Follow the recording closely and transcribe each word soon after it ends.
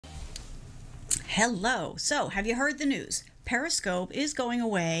Hello. So, have you heard the news? Periscope is going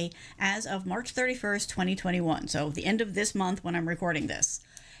away as of March 31st, 2021. So, the end of this month when I'm recording this.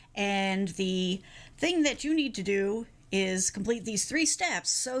 And the thing that you need to do is complete these 3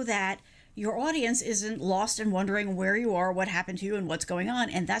 steps so that your audience isn't lost and wondering where you are, what happened to you, and what's going on.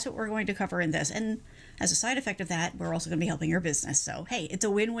 And that's what we're going to cover in this. And as a side effect of that, we're also going to be helping your business. So, hey, it's a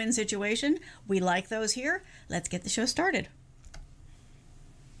win-win situation. We like those here. Let's get the show started.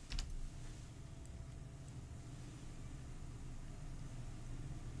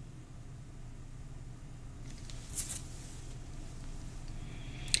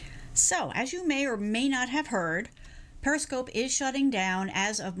 So, as you may or may not have heard, Periscope is shutting down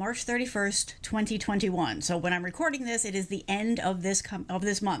as of March 31st, 2021. So when I'm recording this, it is the end of this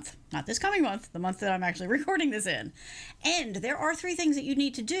month. Not this coming month, the month that I'm actually recording this in. And there are 3 things that you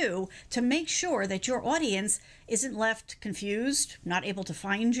need to do to make sure that your audience isn't left confused, not able to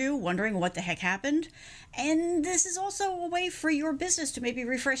find you, wondering what the heck happened. And this is also a way for your business to maybe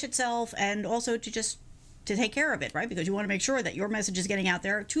refresh itself and also to take care of it, right? Because you want to make sure that your message is getting out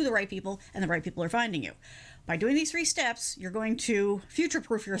there to the right people and the right people are finding you. By doing these 3 steps, you're going to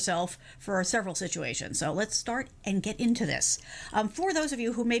future-proof yourself for several situations. So let's start and get into this. For those of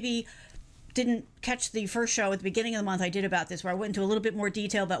you who maybe didn't catch the first show at the beginning of the month I did about this, where I went into a little bit more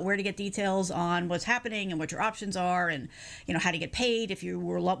detail about where to get details on what's happening and what your options are, and how to get paid if you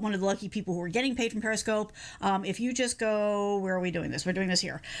were one of the lucky people who were getting paid from Periscope. If you just go, where are we doing this? We're doing this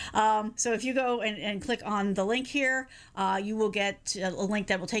here. So if you go and click on the link here, you will get a link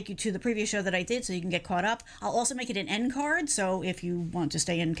that will take you to the previous show that I did, so you can get caught up. I'll also make it an end card, so if you want to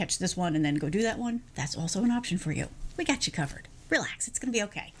stay and catch this one and then go do that one, that's also an option for you. We got you covered. Relax, it's going to be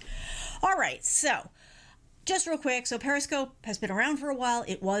okay. All right, so just real quick, so Periscope has been around for a while.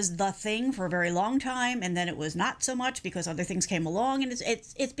 It was the thing for a very long time, and then it was not so much because other things came along, and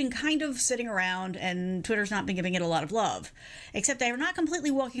it's been kind of sitting around, and Twitter's not been giving it a lot of love. Except they're not completely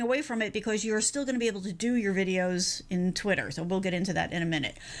walking away from it because you're still going to be able to do your videos in Twitter, so we'll get into that in a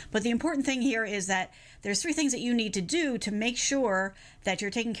minute. But the important thing here is that there's 3 things that you need to do to make sure that you're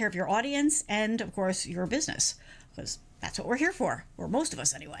taking care of your audience and, of course, your business, because that's what we're here for, or most of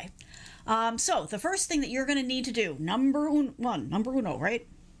us anyway. So the first thing that you're going to need to do, number uno, right?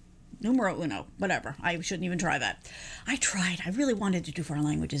 Numero uno, whatever. I shouldn't even try that. I tried. I really wanted to do foreign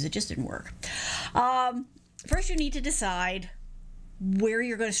languages. It just didn't work. First, you need to decide where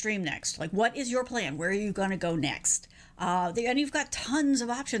you're going to stream next. Like, what is your plan? Where are you going to go next? And you've got tons of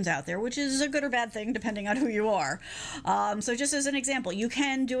options out there, which is a good or bad thing, depending on who you are. So just as an example, you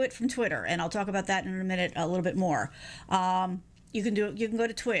can do it from Twitter, and I'll talk about that in a minute a little bit more. You can go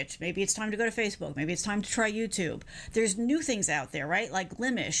to Twitch. Maybe it's time to go to Facebook. Maybe it's time to try YouTube. There's new things out there, right? Like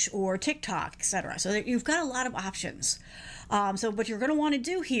Glimish or TikTok, etc. So you've got a lot of options. So what you're going to want to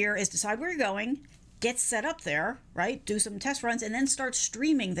do here is decide where you're going, get set up there, right? Do some test runs, and then start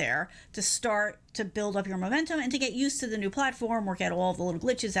streaming there to start to build up your momentum and to get used to the new platform, work out all the little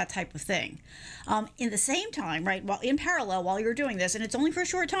glitches, that type of thing. In the same time, right, in parallel, while you're doing this, and it's only for a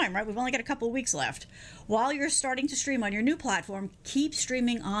short time, right? We've only got a couple of weeks left. While you're starting to stream on your new platform, keep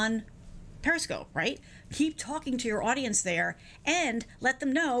streaming on Periscope, right? Keep talking to your audience there and let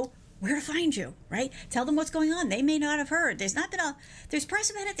them know where to find you, right? Tell them what's going on. They may not have heard. There's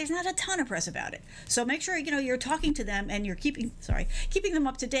press about it. There's not a ton of press about it. So make sure, you're talking to them and you're keeping them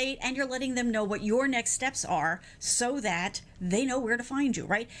up to date, and you're letting them know what your next steps are so that they know where to find you,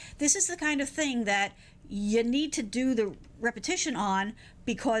 right? This is the kind of thing that you need to do the repetition on,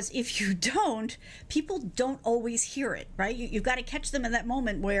 because if you don't, people don't always hear it, right? You've got to catch them in that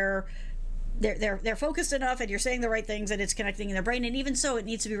moment where they're focused enough and you're saying the right things and it's connecting in their brain, and even so it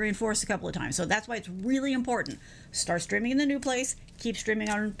needs to be reinforced a couple of times. So that's why it's really important. Start streaming in the new place, keep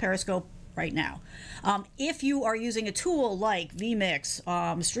streaming on Periscope right now. If you are using a tool like vMix,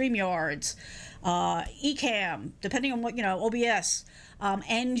 StreamYards, Ecamm, depending on what, OBS,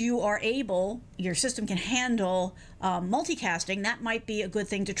 and your system can handle multicasting, that might be a good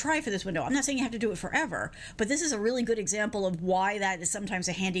thing to try for this window. I'm not saying you have to do it forever, but this is a really good example of why that is sometimes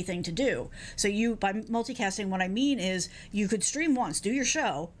a handy thing to do. So by multicasting, what I mean is you could stream once, do your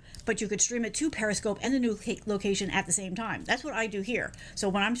show, but you could stream it to Periscope and the new location at the same time. That's what I do here. So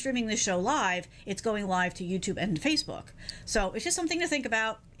when I'm streaming this show live, it's going live to YouTube and Facebook. So it's just something to think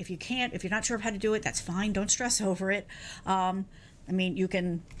about. If you're not sure of how to do it, that's fine. Don't stress over it. You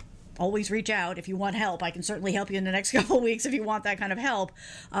can always reach out if you want help. I can certainly help you in the next couple of weeks if you want that kind of help.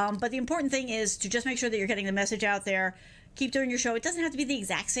 But the important thing is to just make sure that you're getting the message out there. Keep doing your show. It doesn't have to be the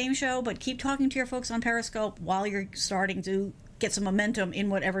exact same show, but keep talking to your folks on Periscope while you're starting to get some momentum in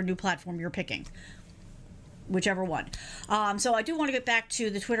whatever new platform you're picking. whichever one. So I do want to get back to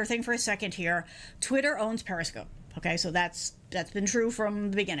the Twitter thing for a second here. Twitter owns Periscope. Okay, so that's been true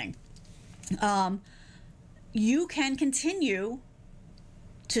from the beginning. You can continue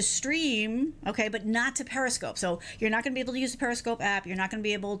to stream, okay, but not to Periscope. So you're not going to be able to use the Periscope app. You're not going to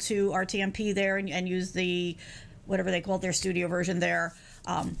be able to RTMP there and use the, whatever they called their studio version there.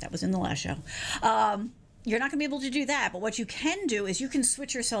 That was in the last show. You're not going to be able to do that. But what you can do is you can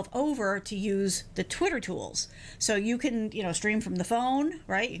switch yourself over to use the Twitter tools. So you can, stream from the phone,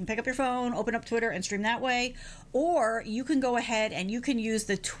 right? You can pick up your phone, open up Twitter and stream that way. Or you can go ahead and you can use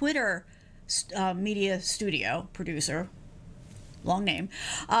the Twitter Media Studio producer, long name,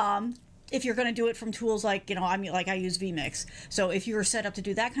 if you're going to do it from tools like, I use vMix. So if you're set up to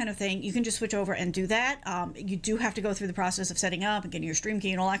do that kind of thing, you can just switch over and do that. You do have to go through the process of setting up and getting your stream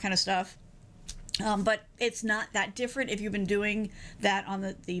key and all that kind of stuff. But it's not that different if you've been doing that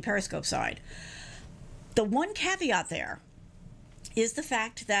on the Periscope side. The one caveat there is the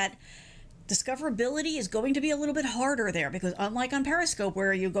fact that discoverability is going to be a little bit harder there, because unlike on Periscope,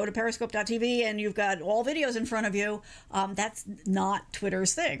 where you go to periscope.tv and you've got all videos in front of you, that's not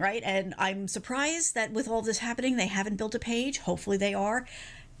Twitter's thing, right? And I'm surprised that with all this happening, they haven't built a page. Hopefully they are.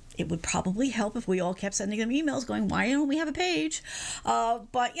 It would probably help if we all kept sending them emails going, why don't we have a page?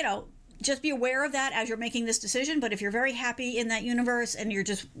 But, just be aware of that as you're making this decision. But if you're very happy in that universe and you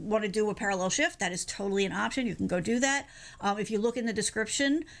just want to do a parallel shift, that is totally an option. You can go do that. If you look in the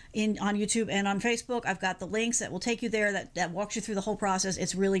description on YouTube and on Facebook, I've got the links that will take you there that walks you through the whole process.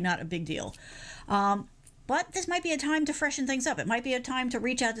 It's really not a big deal. But this might be a time to freshen things up. It might be a time to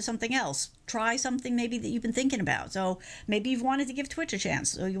reach out to something else. Try something maybe that you've been thinking about. So maybe you've wanted to give Twitch a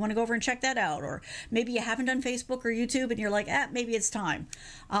chance, so you want to go over and check that out. Or maybe you haven't done Facebook or YouTube and you're like, maybe it's time.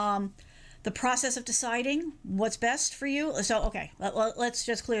 The process of deciding what's best for you. So, okay, let's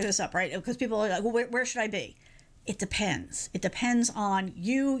just clear this up, right? Because people are like, well, where should I be? It depends. It depends on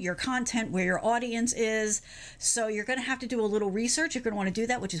you, your content, where your audience is. So you're going to have to do a little research. You're going to want to do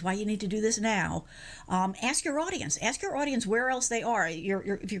that, which is why you need to do this now. Ask your audience. Ask your audience where else they are.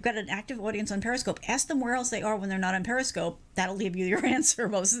 If you've got an active audience on Periscope, ask them where else they are when they're not on Periscope. That'll give you your answer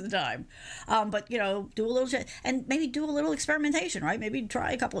most of the time. But, do a little, and maybe do a little experimentation, right? Maybe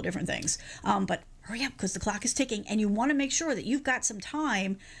try a couple of different things. But hurry up, because the clock is ticking, and you want to make sure that you've got some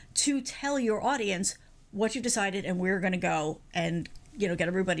time to tell your audience what you've decided and where you're going to go and, get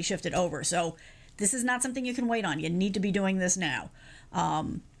everybody shifted over. So this is not something you can wait on. You need to be doing this now.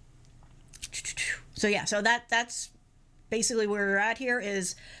 So that's basically where we're at here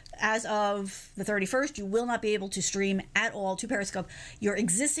is as of the 31st, you will not be able to stream at all to Periscope. Your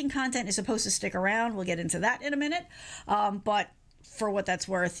existing content is supposed to stick around. We'll get into that in a minute. But for what that's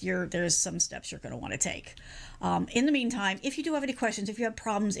worth, there's some steps you're going to want to take. In the meantime, if you do have any questions, if you have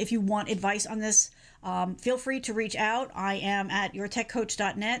problems, if you want advice on this, feel free to reach out. I am at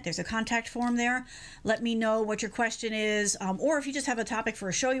yourtechcoach.net. There's a contact form there. Let me know what your question is, or if you just have a topic for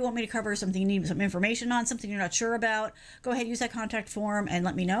a show you want me to cover, something you need some information on, something you're not sure about, go ahead, use that contact form and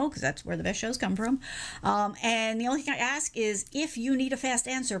let me know, because that's where the best shows come from. And the only thing I ask is, if you need a fast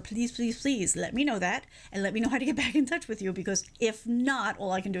answer, please, please, please let me know that, and let me know how to get back in touch with you, because if not,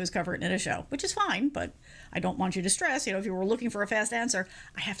 all I can do is cover it in a show, which is fine, but I don't want you to stress. If you were looking for a fast answer,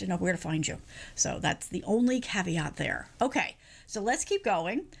 I have to know where to find you. So that's the only caveat there. Okay, so let's keep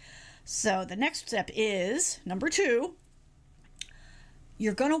going. So the next step is number 2.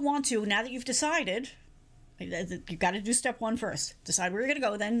 You're going to want to, now that you've decided, you've got to do step 1 first. Decide where you're going to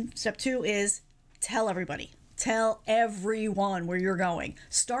go. Then step 2 is tell everybody. Tell everyone where you're going,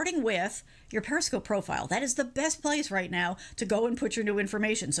 starting with your Periscope profile. That is the best place right now to go and put your new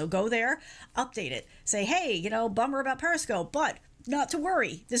information. So go there, update it. Say, hey, bummer about Periscope, but not to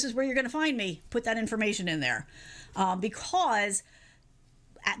worry. This is where you're going to find me. Put that information in there. Because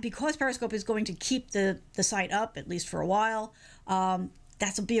Periscope is going to keep the site up, at least for a while,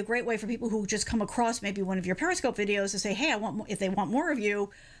 that'll be a great way for people who just come across maybe one of your Periscope videos to say, hey, if they want more of you,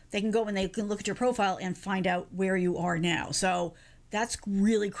 they can go and they can look at your profile and find out where you are now. So that's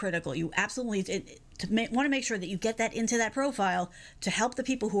really critical. You absolutely want to make sure that you get that into that profile to help the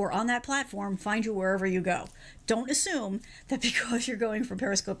people who are on that platform find you wherever you go. Don't assume that because you're going from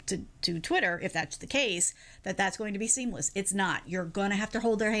Periscope to Twitter, if that's the case, that's going to be seamless. It's not. You're going to have to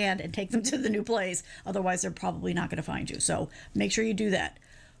hold their hand and take them to the new place. Otherwise, they're probably not going to find you. So make sure you do that.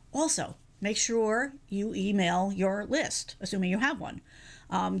 Also, make sure you email your list, assuming you have one.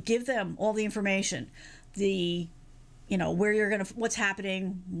 Give them all the information. The where you're going to, what's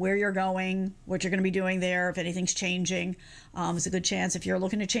happening, where you're going, what you're going to be doing there, if anything's changing. It's a good chance if you're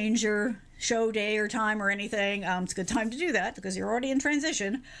looking to change your show day or time or anything, it's a good time to do that because you're already in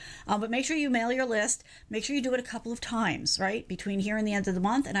transition. But make sure you mail your list. Make sure you do it a couple of times, right? Between here and the end of the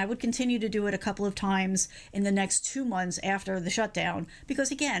month. And I would continue to do it a couple of times in the next 2 months after the shutdown,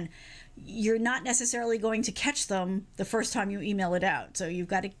 because again, you're not necessarily going to catch them the first time you email it out. So you've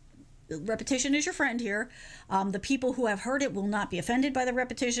got to, repetition is your friend here. The people who have heard it will not be offended by the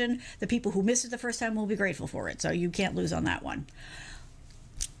repetition. The people who missed it the first time will be grateful for it. So you can't lose on that one.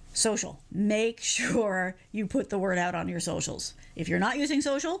 Social. Make sure you put the word out on your socials. If you're not using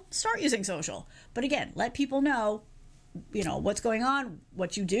social, start using social. But again, let people know, what's going on,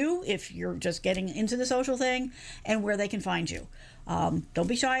 what you do if you're just getting into the social thing, and where they can find you. Don't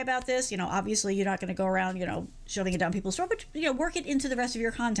be shy about this. Obviously you're not going to go around, shoving it down people's throat, but, work it into the rest of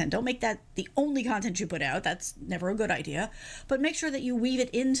your content. Don't make that the only content you put out. That's never a good idea. But make sure that you weave it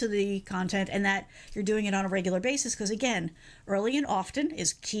into the content and that you're doing it on a regular basis. Because again, early and often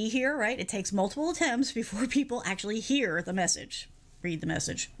is key here, right? It takes multiple attempts before people actually hear the message, read the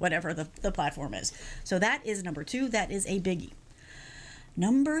message, whatever the platform is. So that is number 2. That is a biggie.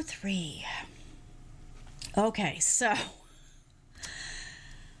 Number 3. Okay, so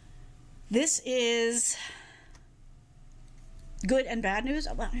this is good and bad news.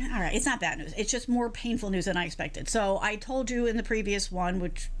 Well, all right, it's not bad news. It's just more painful news than I expected. So I told you in the previous one,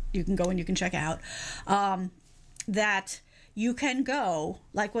 which you can go and you can check out, that you can go,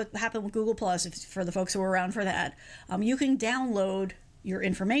 like what happened with Google Plus, for the folks who were around for that, you can download your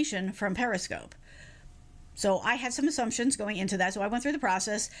information from Periscope. So I had some assumptions going into that, so I went through the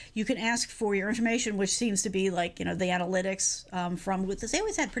process. You can ask for your information, which seems to be like, the analytics from, they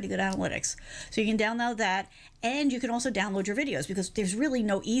always had pretty good analytics. So you can download that, and you can also download your videos, because there's really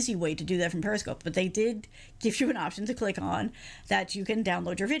no easy way to do that from Periscope, but they did give you an option to click on that you can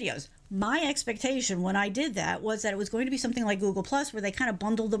download your videos. My expectation when I did that was that it was going to be something like Google Plus, where they kind of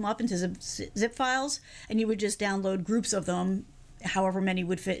bundled them up into zip files, and you would just download groups of them, however many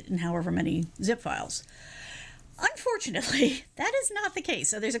would fit in however many zip files. Unfortunately, that is not the case.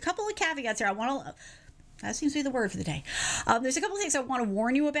 So there's a couple of caveats here. That seems to be the word for the day. There's a couple of things I want to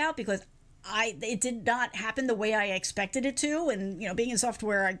warn you about, because it did not happen the way I expected it to. And, being in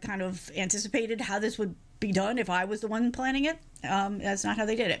software, I kind of anticipated how this would be done if I was the one planning it. That's not how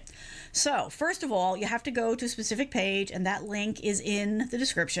they did it. So first of all, you have to go to a specific page, and that link is in the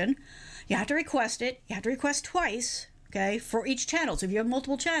description. You have to request it. You have to request twice, okay, for each channel. So if you have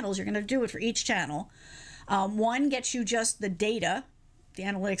multiple channels, you're going to do it for each channel. One gets you just the data, the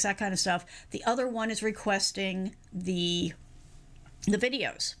analytics, that kind of stuff. The other one is requesting the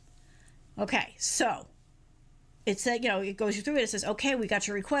videos. Okay, so it said, it goes you through it. It says, okay, we got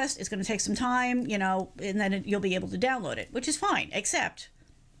your request. It's going to take some time, and then you'll be able to download it, which is fine, except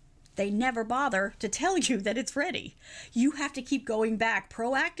they never bother to tell you that it's ready. You have to keep going back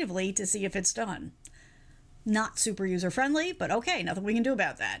proactively to see if it's done. Not super user-friendly, but okay, nothing we can do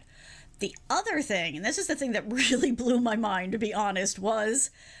about that. The other thing, and this is the thing that really blew my mind, to be honest, was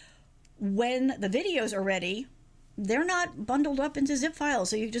when the videos are ready, they're not bundled up into zip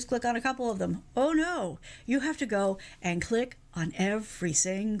files, so you just click on a couple of them. Oh no, you have to go and click on every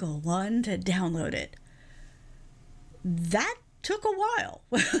single one to download it. That took a while.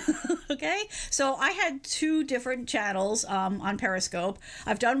 Okay, so I had 2 different channels on Periscope.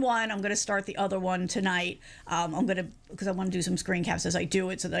 I've done one. I'm going to start the other one tonight. Because I want to do some screen caps as I do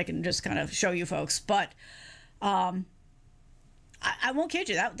it, so that I can just kind of show you folks. But I won't kid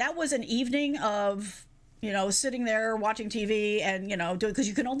you, that was an evening of sitting there watching TV and because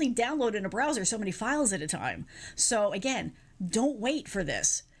you can only download in a browser so many files at a time. So again, don't wait for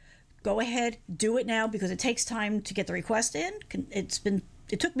this. Go ahead, do it now, because it takes time to get the request in.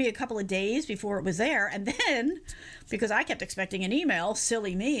 It took me a couple of days before it was there, and then, because I kept expecting an email,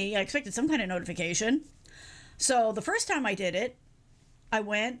 silly me, I expected some kind of notification. So the first time I did it, I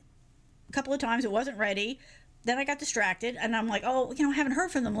went a couple of times, it wasn't ready. Then I got distracted, and I'm like, oh, I haven't heard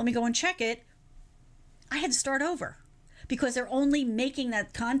from them. Let me go and check it. I had to start over, because they're only making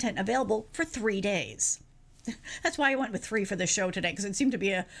that content available for 3 days. That's why I went with 3 for the show today, because it seemed to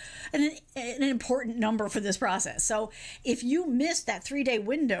be an important number for this process. So if you missed that 3-day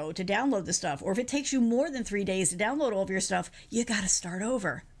window to download the stuff, or if it takes you more than 3 days to download all of your stuff, you got to start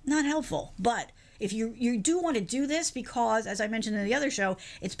over. Not helpful. But if you do want to do this, because as I mentioned in the other show,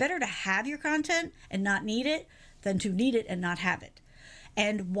 it's better to have your content and not need it than to need it and not have it.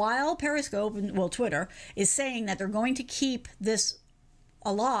 And while Periscope, Twitter, is saying that they're going to keep this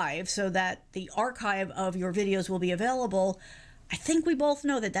alive so that the archive of your videos will be available, I think we both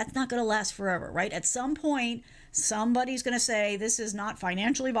know that that's not going to last forever, right? At some point, Somebody's going to say this is not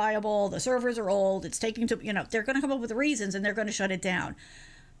financially viable, the servers are old, it's taking to, they're going to come up with the reasons and they're going to shut it down.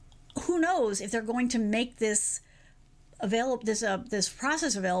 Who knows if they're going to make this available, this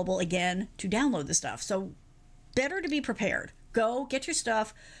process available again to download the stuff. So better to be prepared. Go get your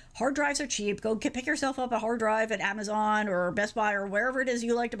stuff. Hard drives are cheap. Go pick yourself up a hard drive at Amazon or Best Buy or wherever it is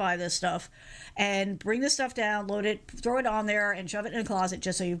you like to buy this stuff, and bring this stuff down, load it, throw it on there, and shove it in a closet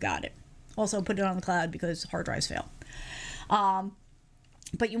just so you've got it. Also put it on the cloud because hard drives fail.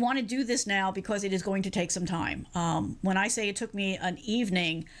 But you want to do this now because it is going to take some time. When I say it took me an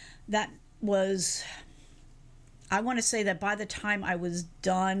evening, that was... I want to say that by the time I was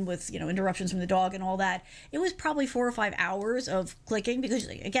done with, interruptions from the dog and all that, it was probably 4 or 5 hours of clicking because,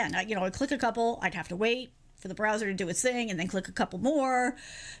 again, I'd click a couple, I'd have to wait for the browser to do its thing and then click a couple more.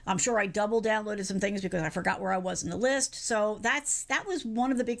 I'm sure I double downloaded some things because I forgot where I was in the list. So that was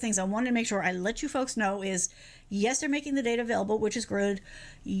one of the big things I wanted to make sure I let you folks know is, yes, they're making the data available, which is good.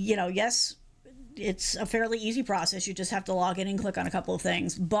 Yes, it's a fairly easy process. You just have to log in and click on a couple of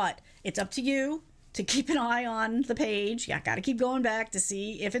things, but it's up to you to keep an eye on the page. You got to keep going back to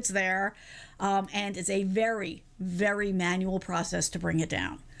see if it's there. And it's a very, very manual process to bring it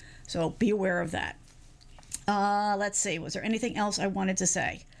down. So be aware of that. Let's see. Was there anything else I wanted to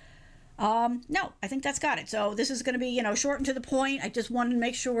say? No, I think that's got it. So this is going to be, short and to the point. I just wanted to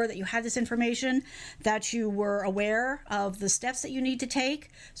make sure that you had this information, that you were aware of the steps that you need to take.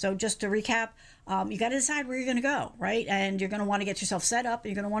 So just to recap, you got to decide where you're going to go, right? And you're going to want to get yourself set up.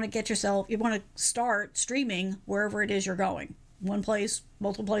 You're going to want to you want to start streaming wherever it is you're going. One place,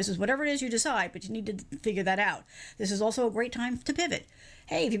 multiple places, whatever it is you decide, but you need to figure that out. This is also a great time to pivot.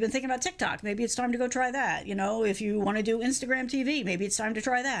 Hey, if you've been thinking about TikTok, maybe it's time to go try that. If you want to do Instagram TV, maybe it's time to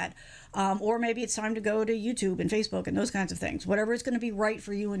try that. Or maybe it's time to go to YouTube and Facebook and those kinds of things. Whatever is going to be right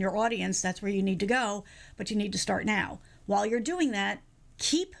for you and your audience, that's where you need to go, but you need to start now. While you're doing that,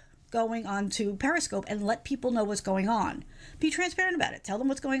 keep going on to Periscope and let people know what's going on. Be transparent about it. Tell them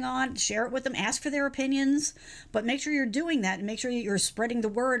what's going on. Share it with them. Ask for their opinions. But make sure you're doing that and make sure you're spreading the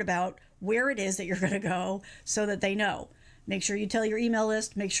word about where it is that you're going to go so that they know. Make sure you tell your email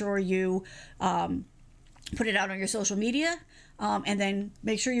list. Make sure you put it out on your social media. And then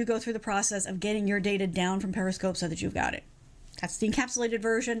make sure you go through the process of getting your data down from Periscope so that you've got it. That's the encapsulated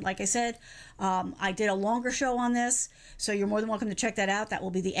version. Like I said, I did a longer show on this, so you're more than welcome to check that out. That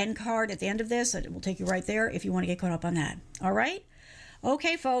will be the end card at the end of this. It will take you right there if you want to get caught up on that. All right?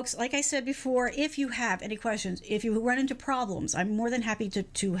 Okay, folks, like I said before, if you have any questions, if you run into problems, I'm more than happy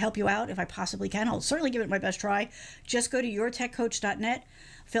to help you out if I possibly can. I'll certainly give it my best try. Just go to yourtechcoach.net,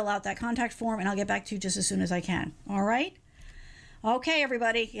 fill out that contact form, and I'll get back to you just as soon as I can. All right? Okay,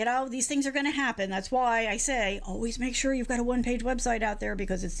 everybody, these things are going to happen. That's why I say always make sure you've got a one-page website out there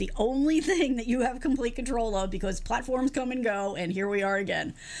because it's the only thing that you have complete control of because platforms come and go, and here we are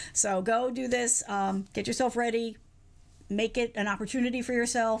again. So go do this. Get yourself ready. Make it an opportunity for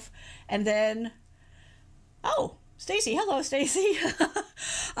yourself. And then, oh, Stacy. Hello, Stacy.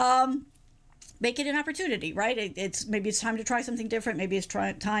 Make it an opportunity, right? Maybe it's time to try something different. Maybe it's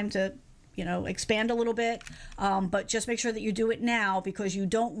time to expand a little bit, but just make sure that you do it now because you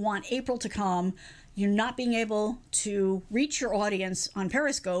don't want April to come, you're not being able to reach your audience on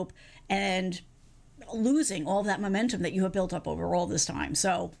Periscope and losing all of that momentum that you have built up over all this time.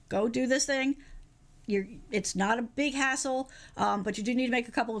 So go do this thing. It's not a big hassle, but you do need to make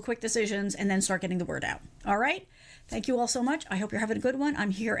a couple of quick decisions and then start getting the word out. All right? Thank you all so much. I hope you're having a good one.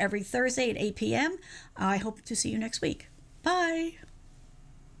 I'm here every Thursday at 8 p.m. I hope to see you next week. Bye.